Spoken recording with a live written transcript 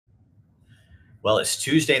Well, it's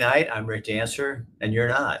Tuesday night. I'm Rick Dancer, and you're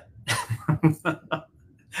not.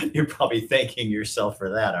 You're probably thanking yourself for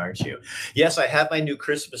that, aren't you? Yes, I have my new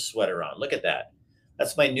Christmas sweater on. Look at that.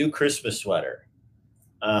 That's my new Christmas sweater.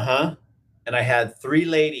 Uh-huh. And I had three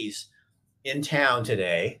ladies in town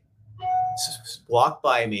today walk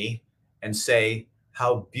by me and say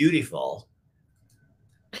how beautiful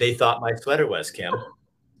they thought my sweater was, Kim.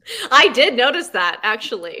 I did notice that,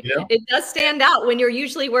 actually. You know? It does stand out when you're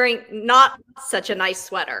usually wearing not such a nice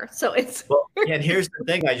sweater. So it's Well, and here's the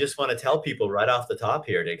thing. I just want to tell people right off the top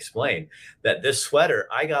here to explain that this sweater,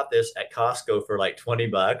 I got this at Costco for like 20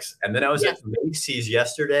 bucks. And then I was at Macy's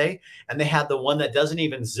yesterday and they had the one that doesn't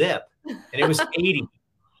even zip and it was 80.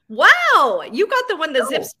 Wow. You got the one that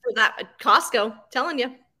zips for that at Costco, telling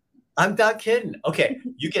you. I'm not kidding. Okay,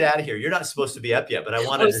 you get out of here. You're not supposed to be up yet, but I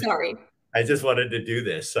wanted sorry. I just wanted to do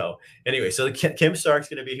this. So anyway, so Kim Stark's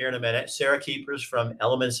going to be here in a minute. Sarah Keepers from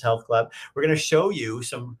Elements Health Club. We're going to show you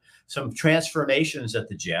some transformations at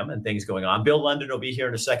the gym and things going on. Bill London will be here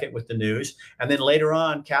in a second with the news. And then later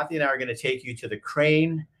on, Kathy and I are going to take you to the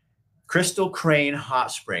Crystal Crane Hot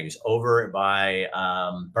Springs over by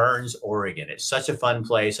Burns, Oregon. It's such a fun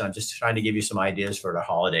place. I'm just trying to give you some ideas for the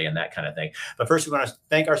holiday and that kind of thing. But first, we want to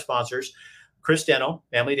thank our sponsors, Chris Dental,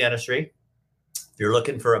 Family Dentistry. If you're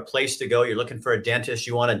looking for a place to go, you're looking for a dentist,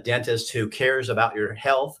 you want a dentist who cares about your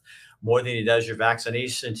health more than he does your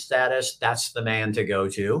vaccination status, that's the man to go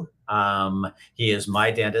to. He is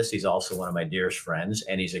my dentist. He's also one of my dearest friends,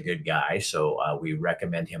 and he's a good guy. So we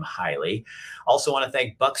recommend him highly. Also want to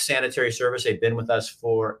thank Bucks Sanitary Service. They've been with us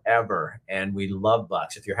forever, and we love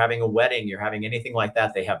Bucks. If you're having a wedding, you're having anything like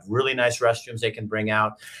that, they have really nice restrooms they can bring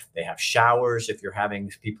out. They have showers if you're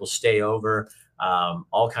having people stay over,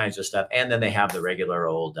 all kinds of stuff. And then they have the regular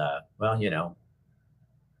old,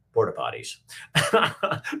 porta potties,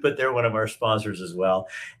 but they're one of our sponsors as well.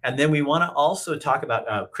 And then we want to also talk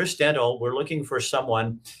about Chris Dental. We're looking for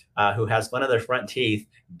someone who has one of their front teeth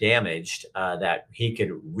damaged that he could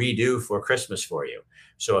redo for Christmas for you.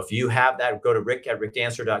 So if you have that, go to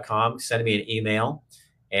rick@rickdancer.com, send me an email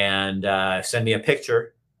and send me a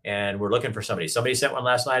picture. And we're looking for somebody. Somebody sent one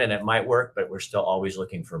last night and it might work, but we're still always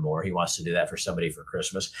looking for more. He wants to do that for somebody for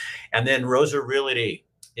Christmas. And then Rosa Realty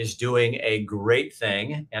is doing a great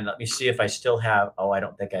thing. And let me see if I still have, I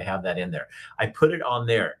don't think I have that in there. I put it on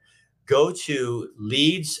there. Go to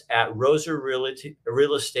leads at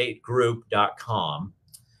rosarealestategroup.com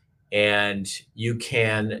and you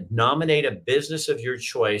can nominate a business of your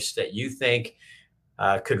choice that you think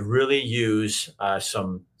could really use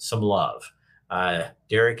some love.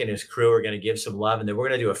 Derek and his crew are going to give some love, and then we're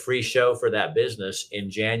going to do a free show for that business in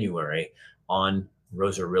January on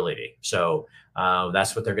Rosa Realty. So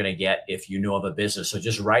that's what they're going to get if you know of a business. So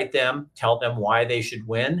just write them, tell them why they should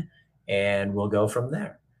win, and we'll go from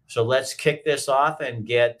there. So let's kick this off and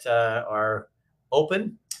get our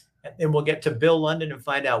open, and then we'll get to Bill London and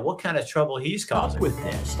find out what kind of trouble he's causing with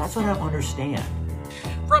this. That's what I don't understand.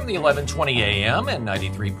 From the 1120 AM and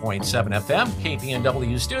 93.7 FM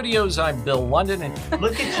KPNW studios, I'm Bill London, and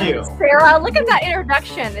look at you. Sarah, look at that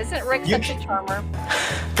introduction. Isn't Rick such a charmer?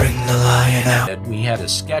 Bring the lion out. We had a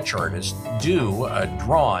sketch artist do a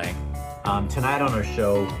drawing. Tonight on our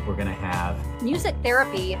show, we're going to have music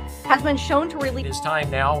therapy has been shown to relieve. It is time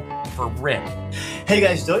now for Rick. Hey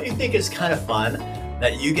guys, don't you think it's kind of fun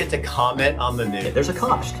that you get to comment on the news? There's a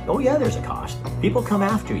cost. Oh yeah, there's a cost. People come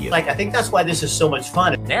after you. Like, I think that's why this is so much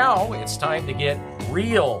fun. Now it's time to get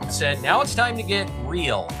real. Now it's time to get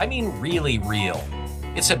real. I mean really real.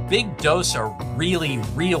 It's a big dose of really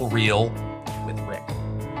real with Rick.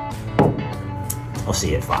 I'll see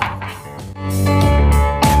you at 5.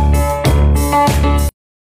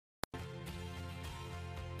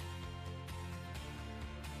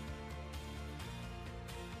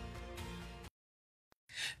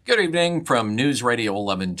 Good evening from News Radio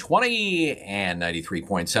 1120 and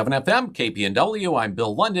 93.7 FM, KPNW. I'm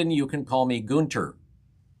Bill London. You can call me Gunter.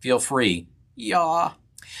 Feel free. Yeah.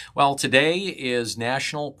 Well, today is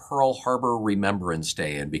National Pearl Harbor Remembrance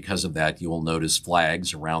Day, and because of that, you will notice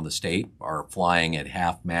flags around the state are flying at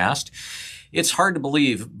half-mast. It's hard to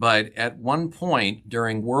believe, but at one point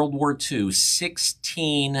during World War II,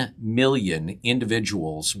 16 million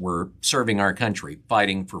individuals were serving our country,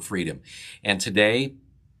 fighting for freedom. And today,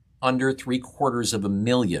 under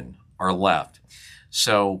 750,000 are left.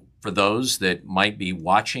 So for those that might be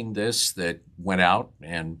watching this that went out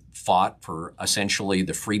and fought for essentially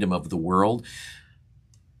the freedom of the world,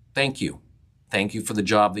 thank you. Thank you for the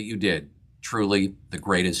job that you did. Truly the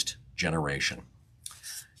greatest generation.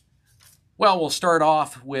 Well, we'll start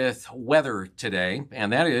off with weather today,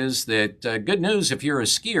 and that is that good news if you're a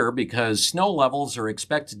skier, because snow levels are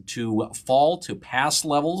expected to fall to past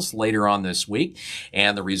levels later on this week,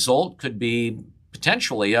 and the result could be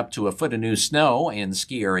potentially up to a foot of new snow in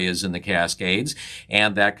ski areas in the Cascades.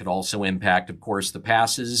 And that could also impact, of course, the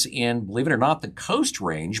passes in, believe it or not, the Coast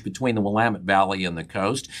Range between the Willamette Valley and the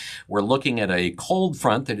coast. We're looking at a cold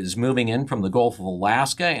front that is moving in from the Gulf of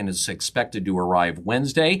Alaska and is expected to arrive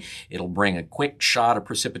Wednesday. It'll bring a quick shot of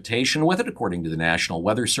precipitation with it, according to the National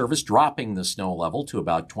Weather Service, dropping the snow level to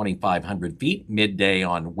about 2,500 feet midday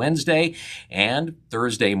on Wednesday. And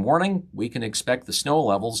Thursday morning, we can expect the snow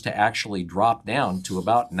levels to actually drop down to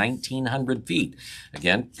about 1,900 feet.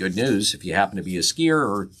 Again, good news if you happen to be a skier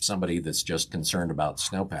or somebody that's just concerned about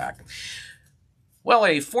snowpack. Well,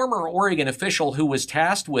 a former Oregon official who was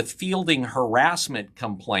tasked with fielding harassment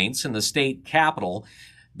complaints in the state capitol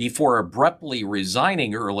before abruptly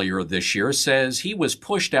resigning earlier this year says he was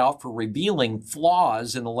pushed out for revealing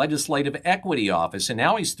flaws in the Legislative Equity Office, and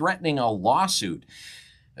now he's threatening a lawsuit.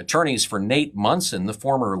 Attorneys for Nate Munson, the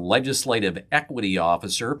former legislative equity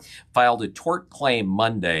officer, filed a tort claim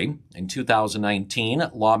Monday. In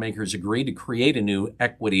 2019, lawmakers agreed to create a new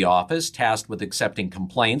equity office tasked with accepting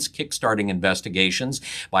complaints, kickstarting investigations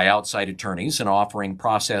by outside attorneys, and offering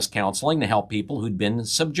process counseling to help people who'd been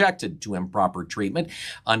subjected to improper treatment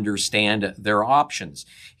understand their options.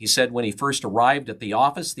 He said when he first arrived at the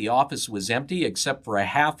office was empty except for a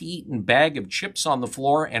half-eaten bag of chips on the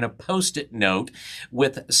floor and a Post-it note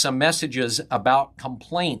with some messages about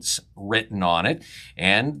complaints written on it.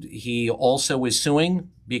 And he also is suing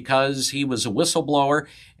because he was a whistleblower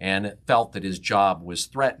and felt that his job was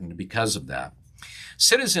threatened because of that.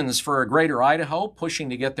 Citizens for a Greater Idaho pushing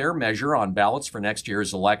to get their measure on ballots for next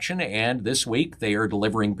year's election, and this week they are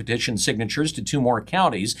delivering petition signatures to 2 more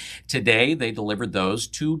counties. Today they delivered those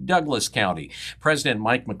to Douglas County. President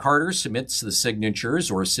Mike McCarter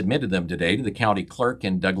submitted them today to the county clerk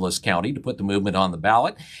in Douglas County to put the movement on the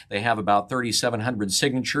ballot. They have about 3,700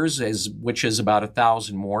 signatures, which is about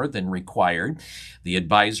 1,000 more than required. The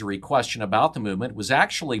advisory question about the movement was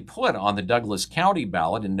actually put on the Douglas County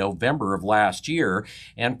ballot in November of last year,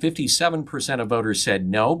 and 57% of voters said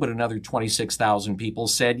no, but another 26,000 people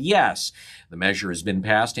said yes. The measure has been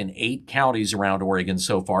passed in 8 counties around Oregon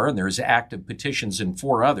so far, and there's active petitions in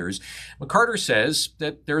 4 others. McCarter says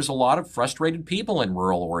that there's a lot of frustrated people in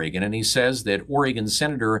rural Oregon, and he says that Oregon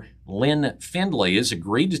Senator Lynn Findley has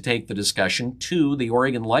agreed to take the discussion to the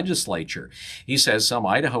Oregon legislature. He says some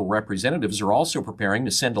Idaho representatives are also preparing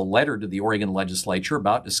to send a letter to the Oregon legislature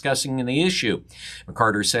about discussing the issue.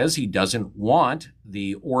 McCarter says he doesn't want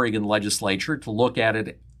the Oregon legislature to look at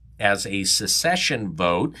it as a secession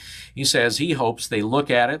vote. He says he hopes they look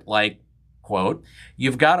at it like, quote,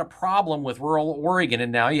 "You've got a problem with rural Oregon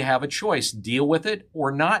and now you have a choice, deal with it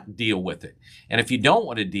or not deal with it. And if you don't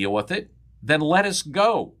want to deal with it, then let us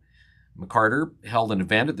go." McCarter held an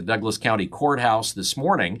event at the Douglas County Courthouse this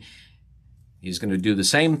morning. He's going to do the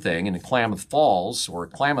same thing in Klamath Falls or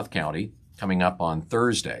Klamath County coming up on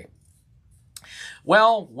Thursday.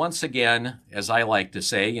 Well, once again, as I like to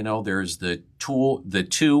say, there's the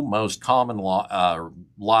 2 most common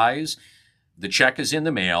lies. The check is in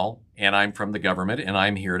the mail, and I'm from the government, and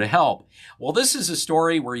I'm here to help. Well, this is a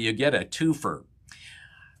story where you get a twofer.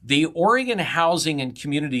 The Oregon Housing and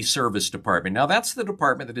Community Service Department. Now, that's the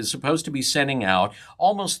department that is supposed to be sending out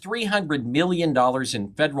almost $300 million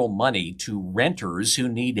in federal money to renters who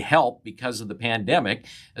need help because of the pandemic,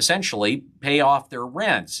 essentially pay off their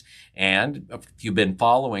rents. And if you've been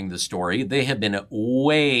following the story, they have been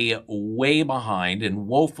way, way behind and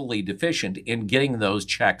woefully deficient in getting those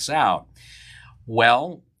checks out.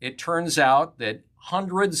 Well, it turns out that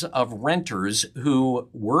hundreds of renters who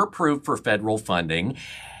were approved for federal funding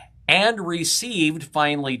and received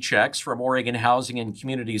finally checks from Oregon Housing and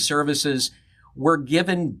Community Services were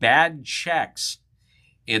given bad checks.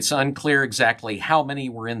 It's unclear exactly how many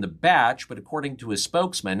were in the batch, but according to a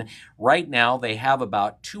spokesman, right now they have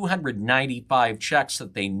about 295 checks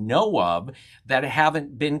that they know of that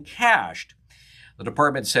haven't been cashed. The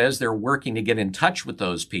department says they're working to get in touch with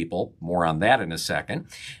those people. More on that in a second.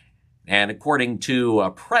 And according to a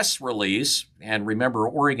press release, and remember,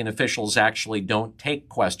 Oregon officials actually don't take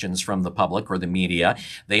questions from the public or the media.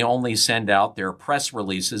 They only send out their press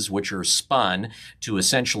releases, which are spun to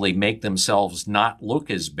essentially make themselves not look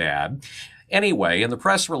as bad. Anyway, in the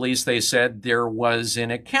press release, they said there was an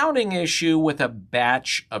accounting issue with a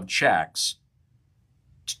batch of checks.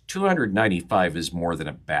 295 is more than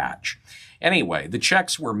a batch. Anyway, the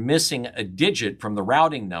checks were missing a digit from the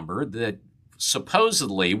routing number that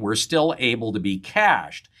supposedly were still able to be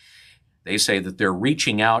cashed. They say that they're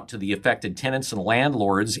reaching out to the affected tenants and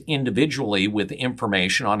landlords individually with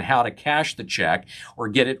information on how to cash the check or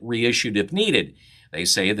get it reissued if needed. They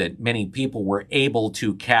say that many people were able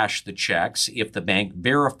to cash the checks if the bank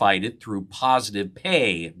verified it through Positive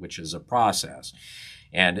Pay, which is a process.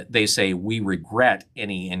 And they say, we regret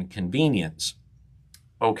any inconvenience.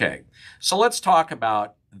 Okay, so let's talk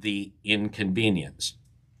about the inconvenience.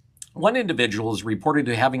 One individual is reported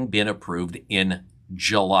to having been approved in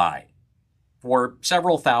July for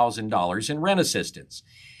several $1,000s in rent assistance.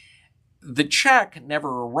 The check never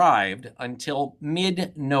arrived until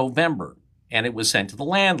mid-November, and it was sent to the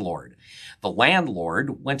landlord. The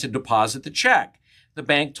landlord went to deposit the check. The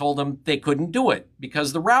bank told them they couldn't do it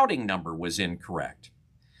because the routing number was incorrect.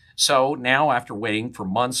 So now, after waiting for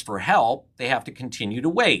months for help, they have to continue to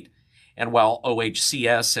wait. And while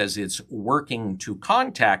OHCS says it's working to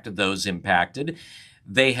contact those impacted,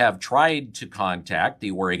 they have tried to contact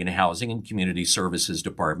the Oregon Housing and Community Services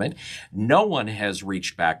Department. No one has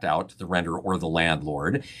reached back out to the renter or the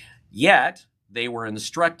landlord. Yet, they were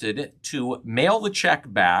instructed to mail the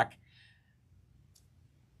check back,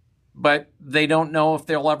 but they don't know if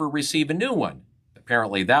they'll ever receive a new one.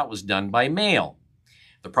 Apparently, that was done by mail.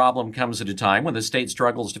 The problem comes at a time when the state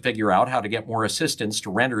struggles to figure out how to get more assistance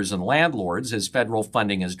to renters and landlords as federal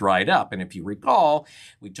funding has dried up. And if you recall,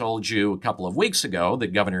 we told you a couple of weeks ago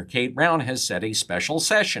that Governor Kate Brown has set a special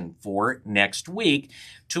session for next week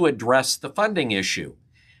to address the funding issue.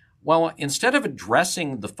 Well, instead of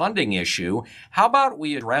addressing the funding issue, how about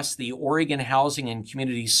we address the Oregon Housing and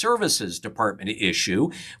Community Services Department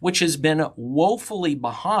issue, which has been woefully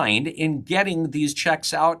behind in getting these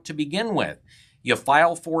checks out to begin with. You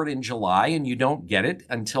file for it in July and you don't get it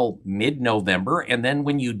until mid-November. And then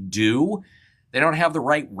when you do, they don't have the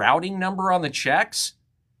right routing number on the checks.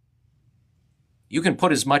 You can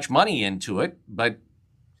put as much money into it, but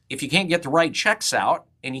if you can't get the right checks out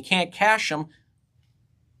and you can't cash them,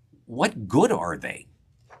 what good are they?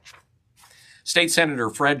 State Senator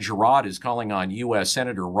Fred Girod is calling on U.S.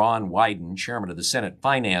 Senator Ron Wyden, chairman of the Senate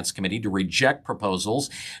Finance Committee, to reject proposals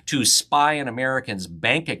to spy on Americans'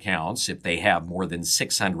 bank accounts if they have more than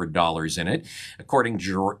 $600 in it. According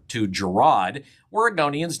to Girod,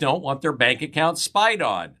 Oregonians don't want their bank accounts spied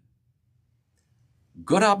on.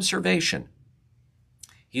 Good observation.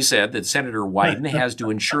 He said that Senator Wyden has to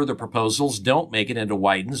ensure the proposals don't make it into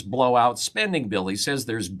Wyden's blowout spending bill. He says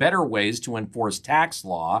there's better ways to enforce tax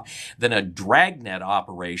law than a dragnet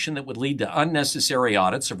operation that would lead to unnecessary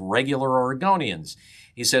audits of regular Oregonians.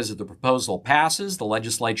 He says if the proposal passes, the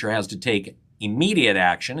legislature has to take immediate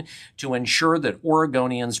action to ensure that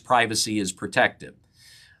Oregonians' privacy is protected.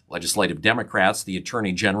 Legislative Democrats, the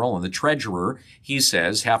Attorney General, and the Treasurer, he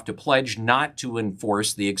says, have to pledge not to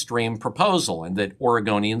enforce the extreme proposal and that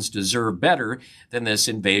Oregonians deserve better than this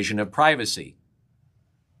invasion of privacy.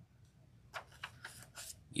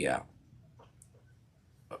 Yeah.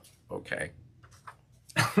 Okay.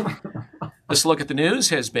 This look at the news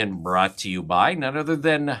has been brought to you by none other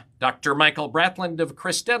than Dr. Michael Bratland of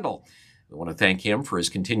Christendal. We want to thank him for his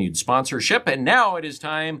continued sponsorship. And now it is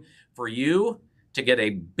time for you to get a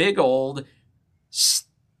big old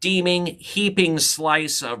steaming, heaping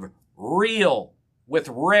slice of Real with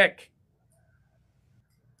Rick.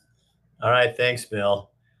 All right. Thanks,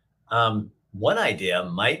 Bill. One idea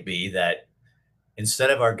might be that instead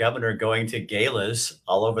of our governor going to galas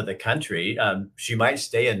all over the country, she might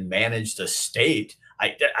stay and manage the state.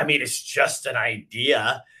 I mean, it's just an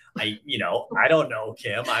idea. I don't know,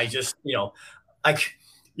 Kim.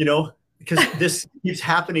 Because this keeps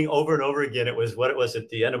happening over and over again. It was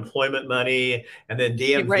the unemployment money and then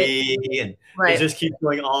DMV, and it just keeps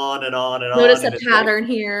going on and on and Notice on. Notice a pattern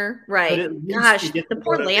here, right? Gosh, the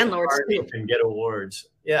poor landlords too. And get awards.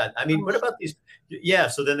 Yeah, I mean, what about these? Yeah,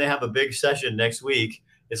 so then they have a big session next week.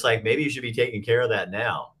 It's like maybe you should be taking care of that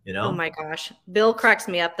now. Oh my gosh, Bill cracks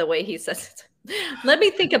me up the way he says it. Let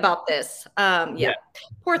me think about this. Yeah.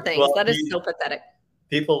 Poor things. Well, that is so pathetic.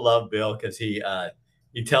 People love Bill because he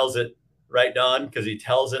tells it. Right, Don? Because he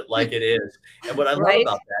tells it like it is. And what I love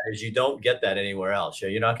about that is you don't get that anywhere else.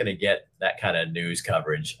 You're not going to get that kind of news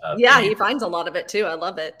coverage. He finds a lot of it too. I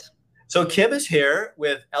love it. So Kim is here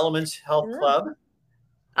with Elements Health Club.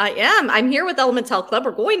 I am. I'm here with Elements Health Club.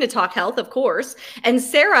 We're going to talk health, of course. And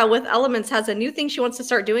Sarah with Elements has a new thing she wants to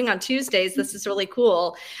start doing on Tuesdays. This is really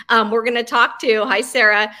cool. We're going to talk to, hi,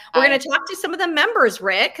 Sarah. We're going to talk to some of the members,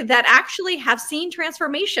 Rick, that actually have seen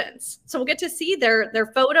transformations. So we'll get to see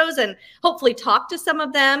their photos and hopefully talk to some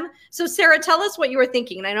of them. So Sarah, tell us what you were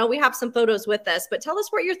thinking. And I know we have some photos with us, but tell us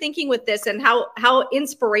what you're thinking with this and how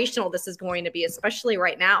inspirational this is going to be, especially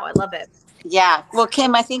right now. I love it. Yeah. Well,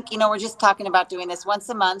 Kim, I think, we're just talking about doing this once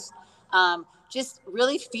a month. Just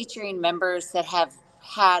really featuring members that have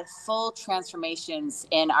had full transformations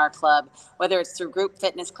in our club, whether it's through group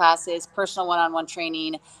fitness classes, personal one-on-one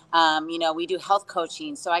training. We do health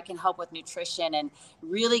coaching, so I can help with nutrition and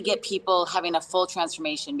really get people having a full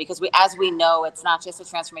transformation, because as we know, it's not just a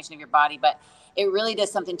transformation of your body, but it really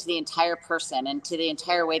does something to the entire person and to the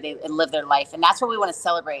entire way they live their life. And that's what we want to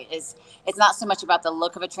celebrate. It's not so much about the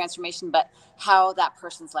look of a transformation, but how that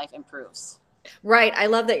person's life improves. Right. I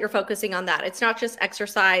love that you're focusing on that. It's not just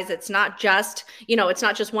exercise. It's not just, it's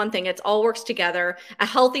not just one thing. It's all works together, a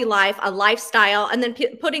healthy life, a lifestyle, and then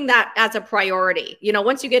putting that as a priority,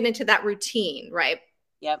 once you get into that routine, right?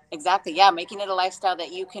 Yep, exactly. Yeah. Making it a lifestyle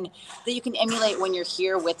that you can emulate when you're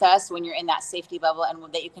here with us, when you're in that safety bubble,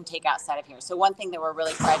 and that you can take outside of here. So one thing that we're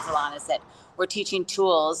really prideful on is that we're teaching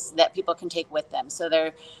tools that people can take with them. So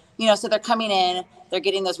they're coming in, they're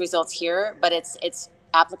getting those results here, but it's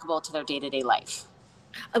applicable to their day-to-day life.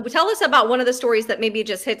 Tell us about one of the stories that maybe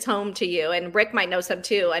just hits home to you, and Rick might know some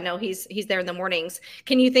too. I know he's there in the mornings.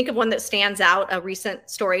 Can you think of one that stands out, a recent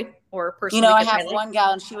story or person? I have one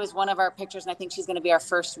gal, and she was one of our pictures, and I think she's going to be our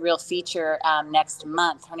first real feature next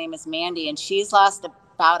month. Her name is Mandy, and she's lost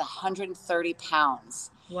about 130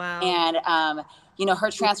 pounds. Wow. And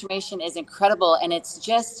her transformation is incredible. And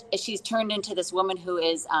she's turned into this woman who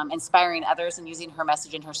is inspiring others and using her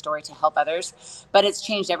message and her story to help others. But it's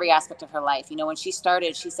changed every aspect of her life. When she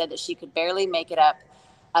started, she said that she could barely make it up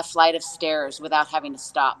a flight of stairs without having to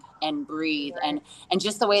stop and breathe. And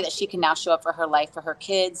just the way that she can now show up for her life, for her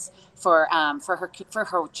kids, for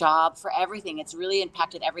her job, for everything. It's really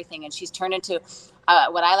impacted everything. And she's turned into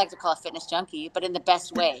what I like to call a fitness junkie, but in the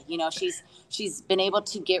best way. She's been able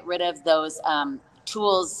to get rid of those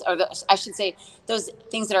tools, or I should say those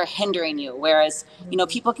things that are hindering you. Whereas,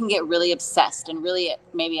 people can get really obsessed and really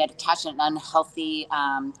maybe attach an unhealthy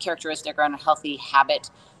characteristic or unhealthy habit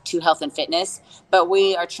to health and fitness. But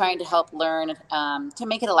we are trying to help learn to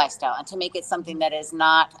make it a lifestyle and to make it something that is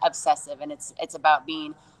not obsessive. And it's about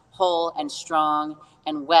being whole and strong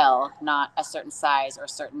and well, not a certain size or a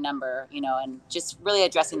certain number, and just really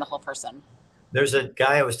addressing the whole person. There's a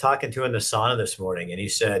guy I was talking to in the sauna this morning, and he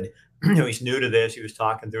said, he's new to this. He was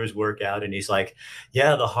talking through his workout, and he's like,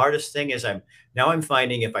 yeah, the hardest thing is I'm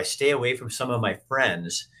finding if I stay away from some of my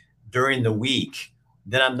friends during the week,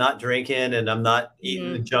 then I'm not drinking and I'm not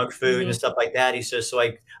eating the junk food and stuff like that. He says, so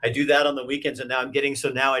I do that on the weekends, and now I'm getting, so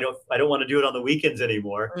now I don't want to do it on the weekends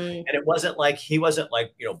anymore. And it wasn't like, he wasn't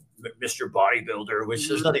like, Mr. Bodybuilder, which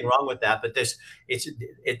there's nothing wrong with that. But it's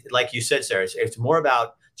like you said, Sarah, it's more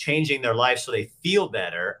about changing their life so they feel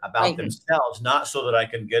better about themselves, not so that I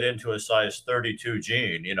can get into a size 32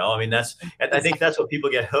 jean, I think that's what people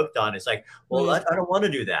get hooked on. It's like, well, I don't want to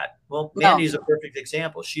do that. Well, Mandy's a perfect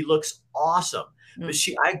example. She looks awesome. But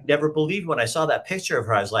I never believed when I saw that picture of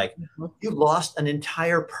her. I was like, you lost an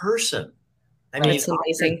entire person. I mean, it's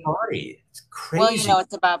amazing. Body. It's crazy. Well,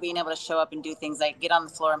 it's about being able to show up and do things like get on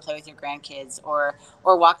the floor and play with your grandkids, or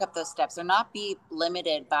walk up those steps, or not be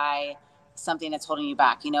limited by something that's holding you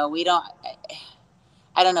back.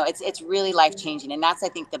 I don't know. It's really life-changing. And that's, I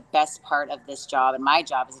think, the best part of this job and my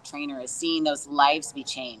job as a trainer is seeing those lives be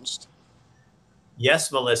changed.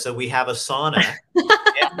 Yes, Melissa, we have a sauna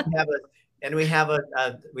and we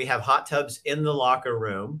have hot tubs in the locker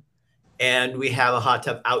room, and we have a hot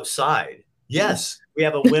tub outside. Yes, we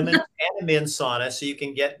have a women's and a men's sauna, so you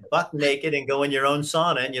can get buck naked and go in your own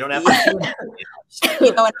sauna, and you don't have to do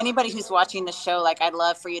anything. And anybody who's watching the show, I'd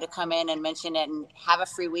love for you to come in and mention it and have a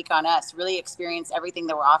free week on us. Really experience everything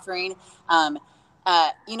that we're offering.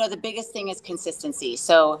 The biggest thing is consistency.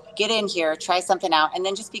 So get in here, try something out, and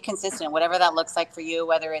then just be consistent, whatever that looks like for you,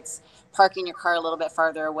 whether it's parking your car a little bit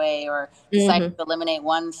farther away or deciding to eliminate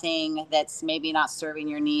one thing that's maybe not serving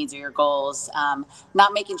your needs or your goals.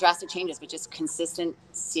 Not making drastic changes, but just consistent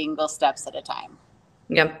single steps at a time.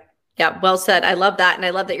 Yep. Yeah, well said. I love that. And I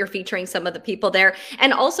love that you're featuring some of the people there.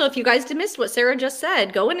 And also, if you guys missed what Sarah just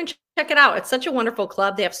said, go in and check it out. It's such a wonderful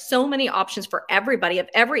club. They have so many options for everybody of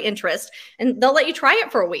every interest, and they'll let you try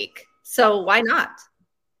it for a week. So why not?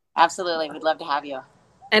 Absolutely. We'd love to have you.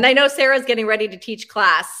 And I know Sarah's getting ready to teach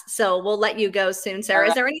class, so we'll let you go soon, Sarah.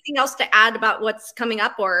 Is there anything else to add about what's coming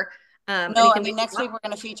up, or no, next week we're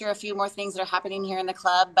going to feature a few more things that are happening here in the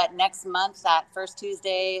club, but next month, that first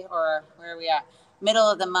Tuesday, or where are we at? Middle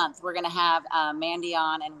of the month, we're going to have Mandy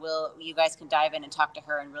on, and you guys can dive in and talk to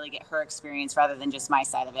her and really get her experience rather than just my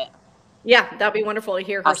side of it. Yeah, that'd be wonderful to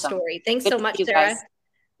hear her story. Thanks so much, Sarah.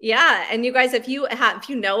 Yeah, and you guys, if you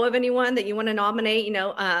know of anyone that you want to nominate,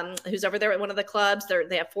 who's over there at one of the clubs,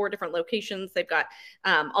 they have 4 different locations. They've got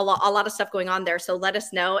a lot of stuff going on there. So let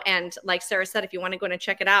us know. And like Sarah said, if you want to go in and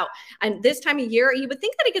check it out, and this time of year, you would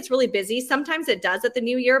think that it gets really busy. Sometimes it does at the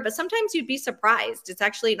new year, but sometimes you'd be surprised. It's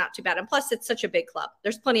actually not too bad. And plus, it's such a big club.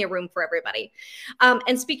 There's plenty of room for everybody.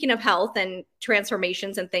 And speaking of health and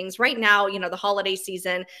transformations and things, right now, the holiday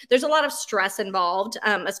season, there's a lot of stress involved,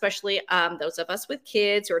 especially those of us with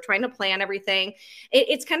kids who are trying to plan everything.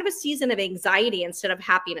 It's kind of a season of anxiety instead of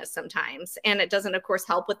happiness sometimes. And it doesn't, of course,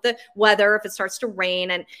 help with the weather if it starts to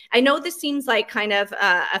rain. And I know this seems like kind of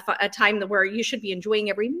a time where you should be enjoying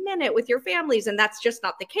every minute with your families, and that's just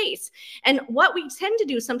not the case. And what we tend to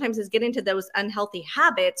do sometimes is get into those unhealthy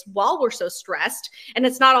habits while we're so stressed. And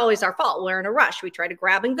it's not always our fault. We're in a rush. We try to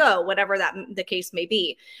grab and go, whatever the case may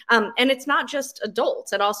be. And it's not just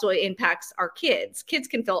adults. It also impacts our kids. Kids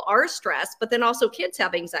can feel our stress, but then also kids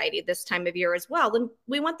have anxiety this time of year as well. And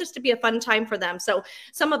we want this to be a fun time for them. So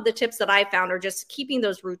some of the tips that I found are just keeping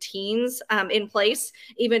those routines in place,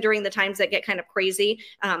 even during the times that get kind of crazy.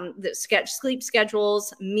 Sleep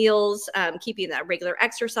schedules, meals, keeping that regular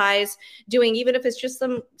exercise, doing, even if it's just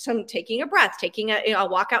some taking a breath, taking a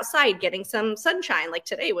walk outside, getting some sunshine. Like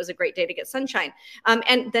today was a great day to get sunshine.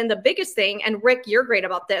 And then the biggest thing, and Rick, you're great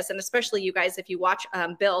about this, and especially you guys, if you watch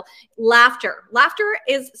Bill, laughter. Laughter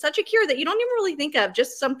is such a cure that you don't even really think of.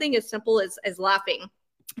 Just something as simple as laughing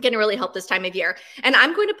can really help this time of year. And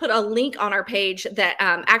I'm going to put a link on our page that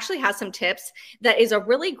actually has some tips. That is a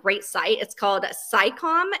really great site. It's called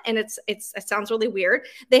PsyCom, and it sounds really weird.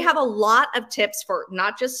 They have a lot of tips for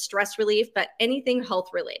not just stress relief, but anything health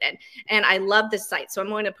related. And I love this site. So I'm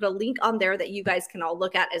going to put a link on there that you guys can all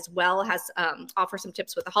look at as well. It has offer some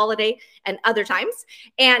tips with the holiday and other times.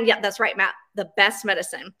 And yeah, that's right, Matt. The best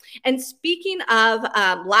medicine. And speaking of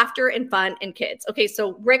laughter and fun and kids. Okay,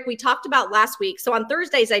 so Rick, we talked about last week. So on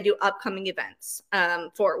Thursdays, I do upcoming events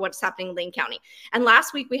for what's happening in Lane County. And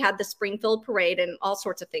last week we had the Springfield Parade and all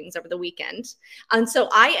sorts of things over the weekend. And so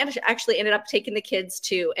I actually ended up taking the kids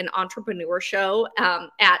to an entrepreneur show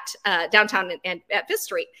at downtown and at Fifth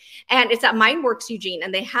Street. And it's at Mindworks Eugene.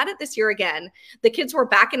 And they had it this year again. The kids were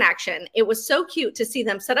back in action. It was so cute to see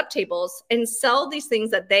them set up tables and sell these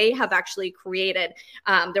things that they have actually created.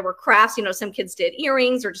 There were crafts, some kids did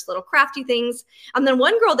earrings or just little crafty things. And then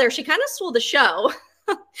one girl there, she kind of stole the show.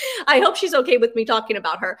 I hope she's okay with me talking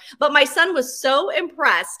about her. But my son was so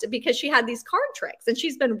impressed because she had these card tricks, and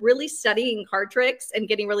she's been really studying card tricks and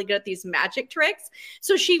getting really good at these magic tricks.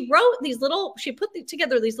 So she put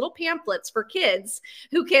together these little pamphlets for kids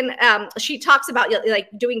who can, she talks about like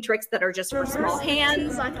doing tricks that are just for small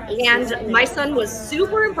hands. And my son was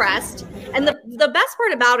super impressed. And the best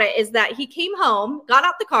part about it is that he came home, got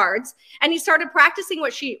out the cards, and he started practicing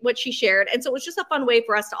what she shared. And so it was just a fun way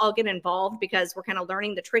for us to all get involved because we're kind of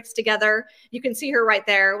learning the tricks together. You can see her right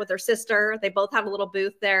there with her sister. They both have a little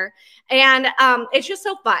booth there. And it's just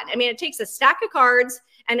so fun. I mean, it takes a stack of cards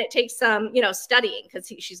and it takes some, studying because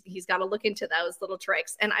he's got to look into those little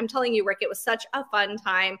tricks. And I'm telling you, Rick, it was such a fun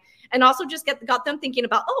time. And also just got them thinking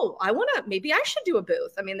about, maybe I should do a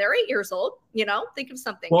booth. I mean, they're 8 years old, think of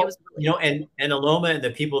something. Well, it was really and Aloma and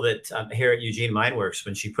the people that here at Eugene Mindworks,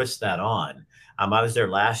 when she puts that on, I was there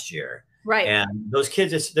last year. Right. And those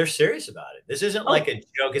kids, they're serious about it. This isn't like a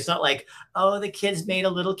joke. It's not like, the kids made a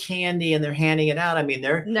little candy and they're handing it out. I mean,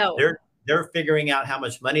 they're figuring out how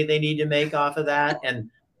much money they need to make off of that.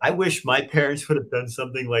 And I wish my parents would have done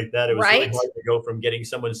something like that. It was really hard to go from getting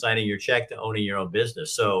someone signing your check to owning your own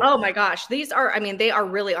business. So, oh my gosh, they are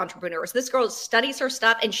really entrepreneurs. This girl studies her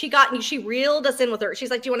stuff, and she reeled us in with her. She's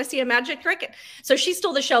like, "Do you want to see a magic trick?" So she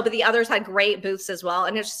stole the show, but the others had great booths as well.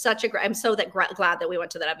 And it's I'm so glad that we went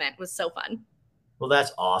to that event. It was so fun. Well,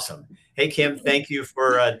 that's awesome. Hey, Kim, thank you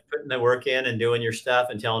for putting the work in and doing your stuff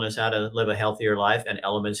and telling us how to live a healthier life. And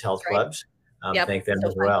Elements Health Clubs. Thank them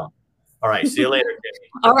as well. All right. See you later,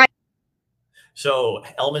 Kimmy. All right. So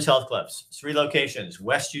Elements Health Clubs, 3 locations: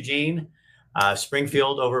 West Eugene,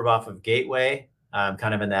 Springfield over off of Gateway,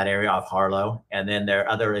 kind of in that area off Harlow. And then their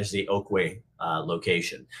other is the Oakway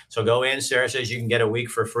location. So go in. Sarah says you can get a week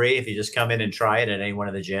for free if you just come in and try it at any one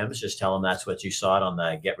of the gyms. Just tell them that's what you saw it on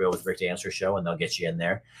the Get Real with Rick Dancer show, and they'll get you in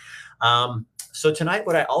there. So tonight,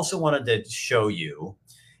 what I also wanted to show you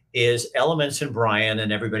is Elements and Brian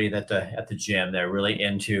and everybody at the gym. They're really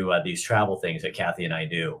into these travel things that Kathy and I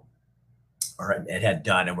do, or it had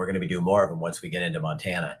done, and we're going to be doing more of them once we get into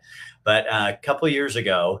Montana. But a couple of years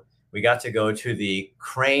ago, we got to go to the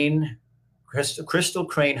Crystal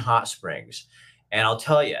Crane Hot Springs. And I'll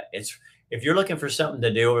tell you, if you're looking for something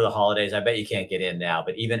to do over the holidays, I bet you can't get in now,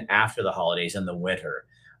 but even after the holidays in the winter,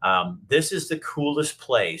 This is the coolest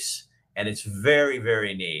place, and it's very,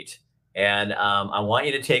 very neat. And I want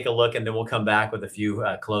you to take a look, and then we'll come back with a few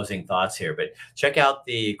closing thoughts here. But check out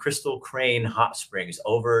the Crystal Crane Hot Springs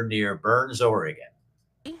over near Burns, Oregon.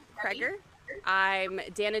 Kreger. I'm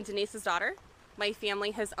Dan and Denise's daughter. My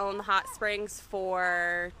family has owned the hot springs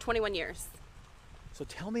for 21 years. So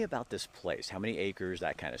tell me about this place. How many acres,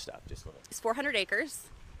 that kind of stuff? Just a little. It's 400 acres.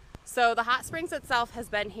 So the hot springs itself has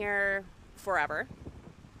been here forever.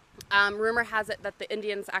 Rumor has it that the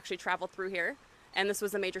Indians actually traveled through here, and this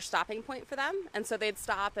was a major stopping point for them. And so they'd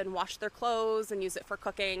stop and wash their clothes and use it for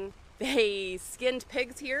cooking. They skinned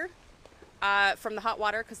pigs here from the hot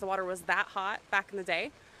water because the water was that hot back in the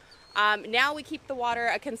day. Now we keep the water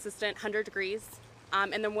a consistent 100 degrees.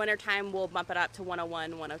 In the wintertime, we'll bump it up to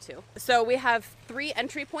 101, 102. So we have 3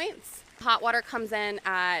 entry points. Hot water comes in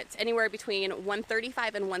at anywhere between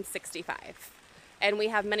 135 and 165. And we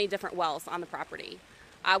have many different wells on the property.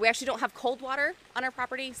 We actually don't have cold water on our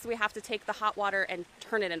property, so we have to take the hot water and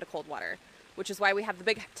turn it into cold water, which is why we have the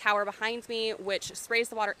big tower behind me, which sprays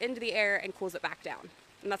the water into the air and cools it back down.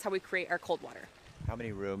 And that's how we create our cold water. How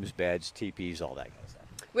many rooms, beds, teepees, all that kind of stuff?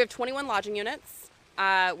 We have 21 lodging units.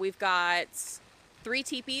 We've got 3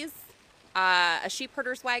 teepees, a sheep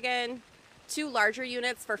herder's wagon, 2 larger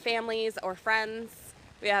units for families or friends.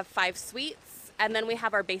 We have 5 suites, and then we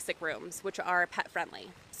have our basic rooms, which are pet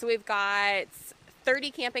friendly. So we've got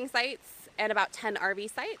 30 camping sites and about 10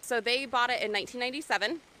 RV sites. So they bought it in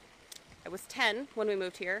 1997. I was 10 when we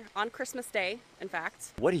moved here, on Christmas Day, in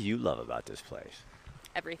fact. What do you love about this place?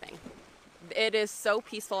 Everything. It is so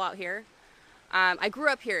peaceful out here. I grew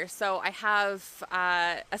up here, so I have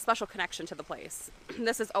a special connection to the place.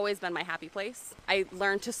 This has always been my happy place. I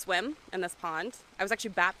learned to swim in this pond. I was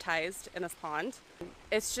actually baptized in this pond.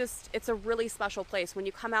 It's a really special place. When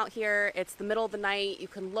you come out here, it's the middle of the night, you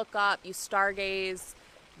can look up, you stargaze.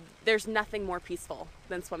 There's nothing more peaceful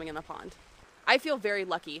than swimming in the pond. I feel very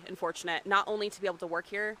lucky and fortunate, not only to be able to work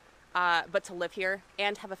here, but to live here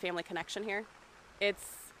and have a family connection here.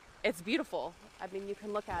 It's beautiful. I mean, you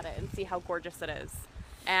can look at it and see how gorgeous it is.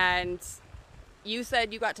 And you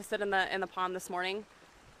said you got to sit in the pond this morning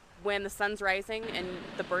when the sun's rising and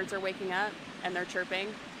the birds are waking up and they're chirping.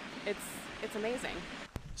 It's amazing.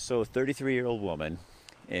 So 33-year-old woman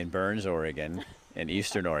in Burns, Oregon, in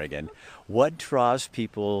Eastern Oregon. What draws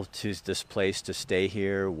people to this place to stay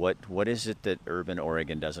here? What is it that urban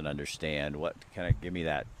Oregon doesn't understand? What kind of give me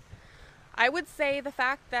that? I would say the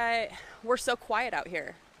fact that we're so quiet out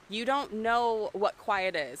here. You don't know what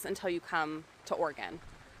quiet is until you come to Oregon,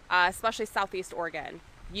 especially Southeast Oregon.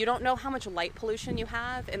 You don't know how much light pollution you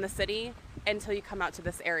have in the city until you come out to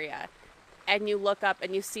this area. And you look up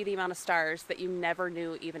and you see the amount of stars that you never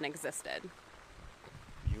knew even existed.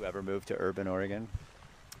 You ever moved to urban Oregon?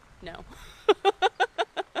 No.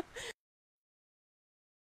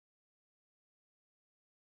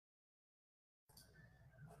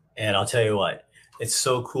 And I'll tell you what, it's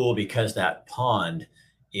so cool because that pond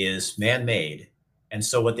is man-made. And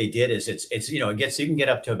so what they did is you can get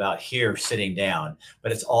up to about here sitting down,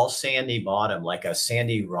 but it's all sandy bottom, like a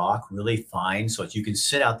sandy rock, really fine. So you can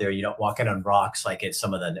sit out there, you don't walk in on rocks like it's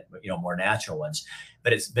some of the, more natural ones,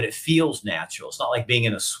 but it feels natural. It's not like being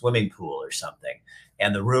in a swimming pool or something.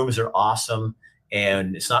 And the rooms are awesome.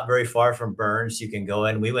 And it's not very far from Burns. You can go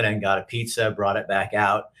in. We went in and got a pizza, brought it back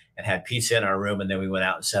out and had pizza in our room. And then we went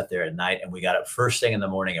out and sat there at night, and we got up first thing in the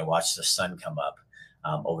morning and watched the sun come up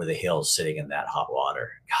over the hills, sitting in that hot water.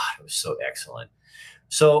 God, it was so excellent.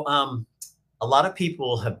 So a lot of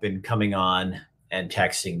people have been coming on and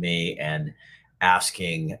texting me and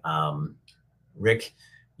asking, Rick,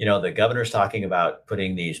 the governor's talking about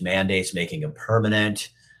putting these mandates, making them permanent.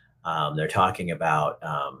 They're talking about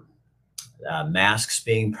masks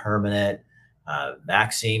being permanent,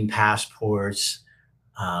 vaccine passports.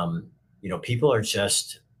 People are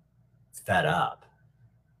just fed up.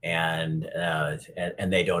 And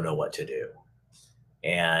they don't know what to do.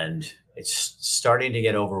 And it's starting to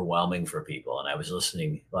get overwhelming for people. And I was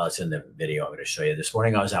listening, well, it's in the video I'm going to show you. This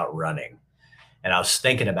morning I was out running, and I was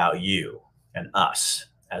thinking about you and us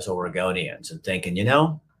as Oregonians, and thinking,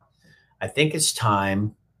 I think it's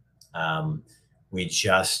time we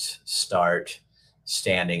just start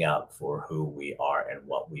standing up for who we are and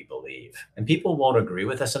what we believe. And people won't agree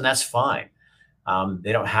with us, and that's fine.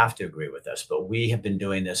 They don't have to agree with us, but we have been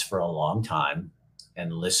doing this for a long time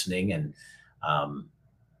and listening. And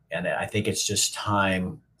I think it's just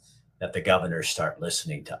time that the governors start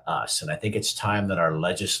listening to us. And I think it's time that our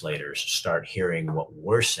legislators start hearing what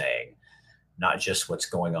we're saying, not just what's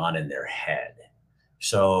going on in their head.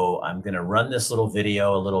 So I'm going to run this little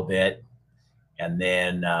video a little bit, and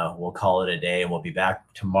then we'll call it a day, and we'll be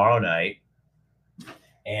back tomorrow night.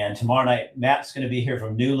 And tomorrow night, Matt's going to be here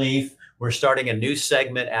from New Leaf. We're starting a new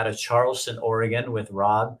segment out of Charleston, Oregon with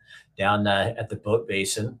Rob down at the boat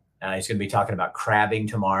basin. He's going to be talking about crabbing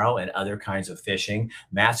tomorrow and other kinds of fishing.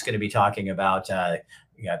 Matt's going to be talking about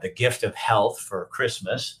the gift of health for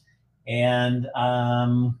Christmas. And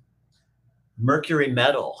Mercury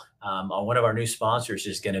Metal, one of our new sponsors,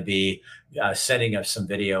 is going to be sending us some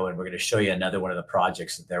video, and we're going to show you another one of the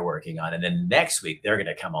projects that they're working on. And then next week, they're going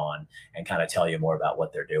to come on and kind of tell you more about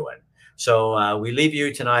what they're doing. So we leave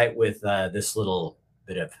you tonight with this little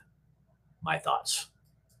bit of my thoughts.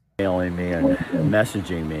 Emailing me and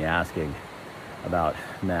messaging me asking about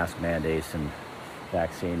mask mandates and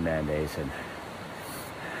vaccine mandates, and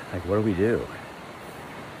like, what do we do?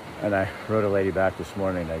 And I wrote a lady back this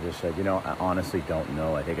morning. I just said, I honestly don't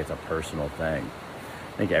know. I think it's a personal thing.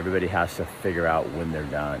 I think everybody has to figure out when they're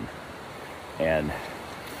done. And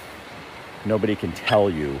nobody can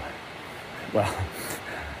tell you, well,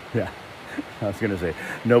 yeah, I was going to say,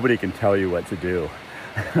 nobody can tell you what to do.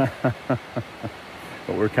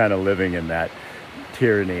 But we're kind of living in that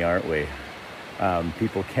tyranny, aren't we?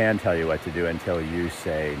 People can tell you what to do until you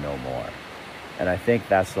say no more. And I think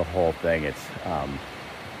that's the whole thing. It's,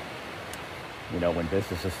 when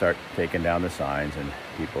businesses start taking down the signs and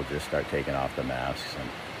people just start taking off the masks.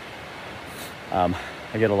 And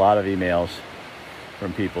I get a lot of emails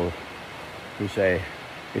from people who say,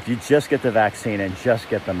 if you just get the vaccine and just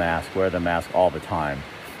get the mask, wear the mask all the time,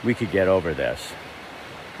 we could get over this.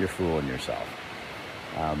 You're fooling yourself.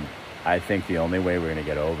 I think the only way we're going to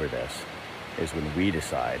get over this is when we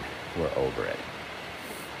decide we're over it.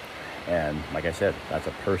 And like I said, that's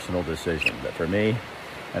a personal decision. But for me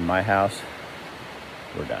and my house,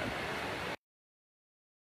 we're done.